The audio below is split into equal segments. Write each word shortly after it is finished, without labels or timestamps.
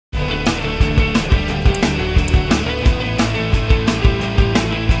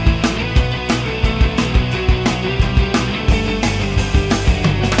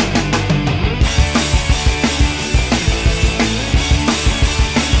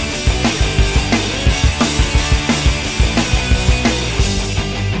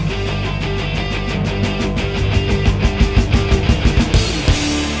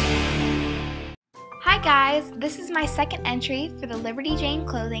entry for the Liberty Jane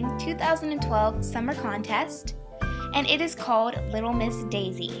Clothing 2012 Summer Contest, and it is called Little Miss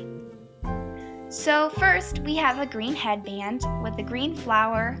Daisy. So first, we have a green headband with a green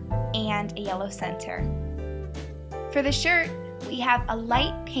flower and a yellow center. For the shirt, we have a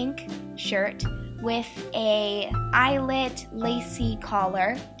light pink shirt with a eyelet lacy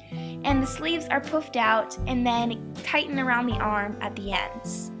collar, and the sleeves are puffed out and then tighten around the arm at the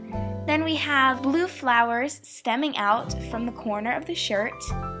ends. Then we have blue flowers stemming out from the corner of the shirt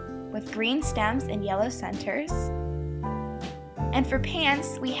with green stems and yellow centers. And for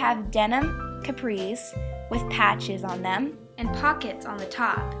pants, we have denim capris with patches on them and pockets on the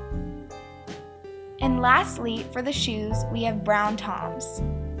top. And lastly, for the shoes, we have brown toms.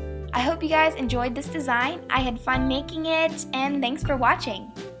 I hope you guys enjoyed this design. I had fun making it, and thanks for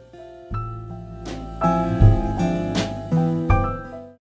watching.